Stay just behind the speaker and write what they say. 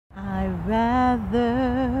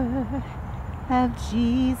rather have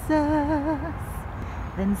Jesus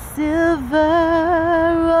than silver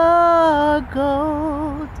or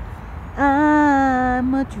gold. I'd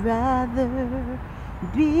much rather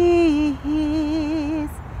be His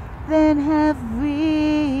than have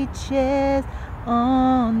riches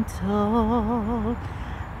untold.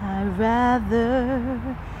 I'd rather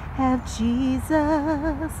have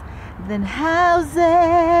Jesus than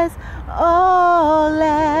houses or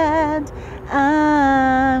land.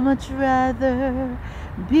 I'd much rather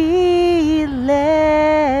be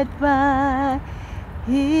led by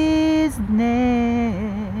His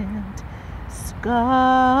named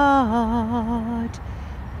scarred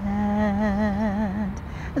land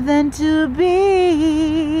than to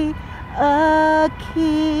be a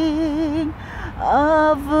king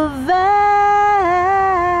of a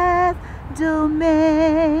vast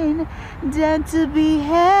domain, than to be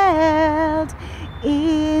held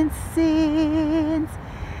in sin's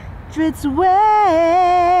dread sway.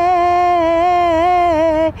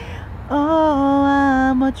 Oh,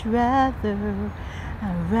 I'd rather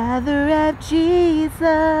have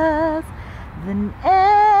Jesus than anything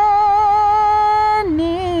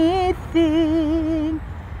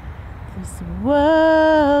this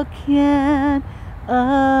world can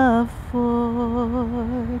afford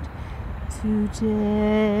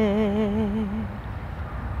today.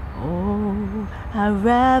 Oh, I'd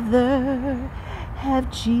rather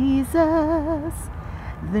have Jesus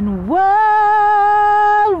than worldwide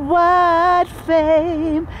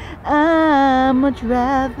fame. I'd much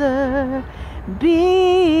rather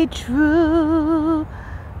be true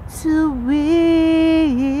to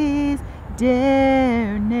His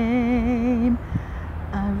dear name.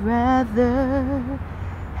 I'd rather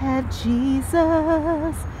have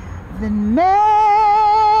Jesus than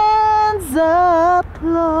man's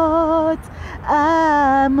applause.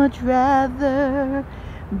 I'd much rather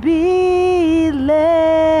be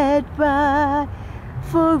led by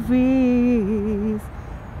for His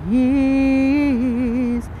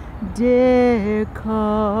dear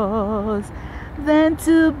cause than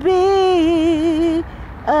to be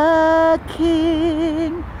a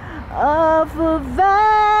king of a vast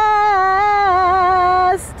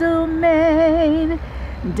domain,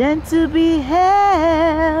 than to be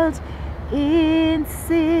held in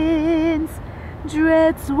sin's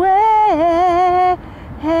dread sway.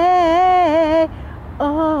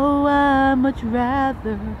 Oh, I'd much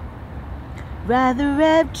rather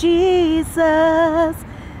have Jesus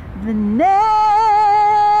than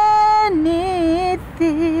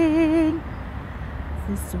anything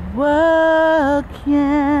this world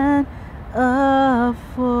can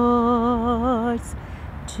afford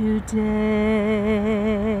today.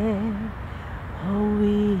 Oh,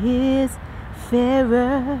 He is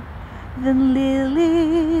fairer than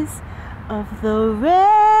lilies of the rarest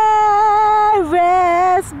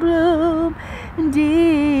bloom, and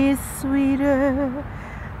He is sweeter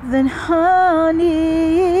than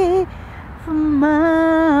honey from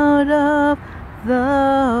out of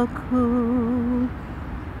the cool.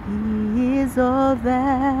 He is all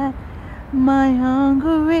that my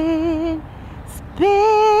hungering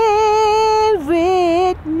spirit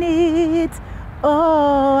needs.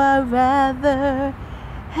 Oh, I'd rather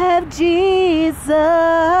have Jesus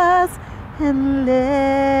and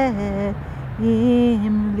let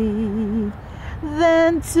Him lead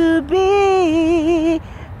than to be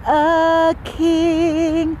a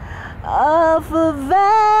king of a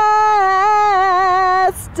vast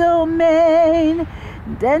domain,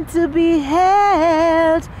 than to be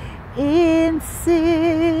held in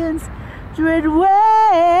sin's dread way.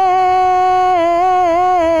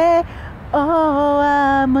 Oh,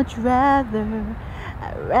 I'd much rather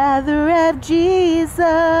have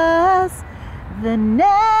Jesus than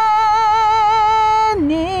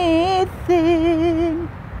anything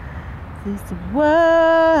this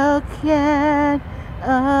world can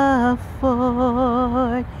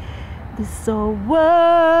afford. This whole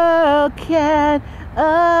world can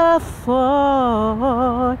afford.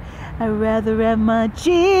 I'd rather have my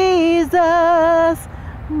Jesus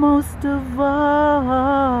most of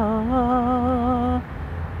all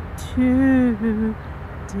today.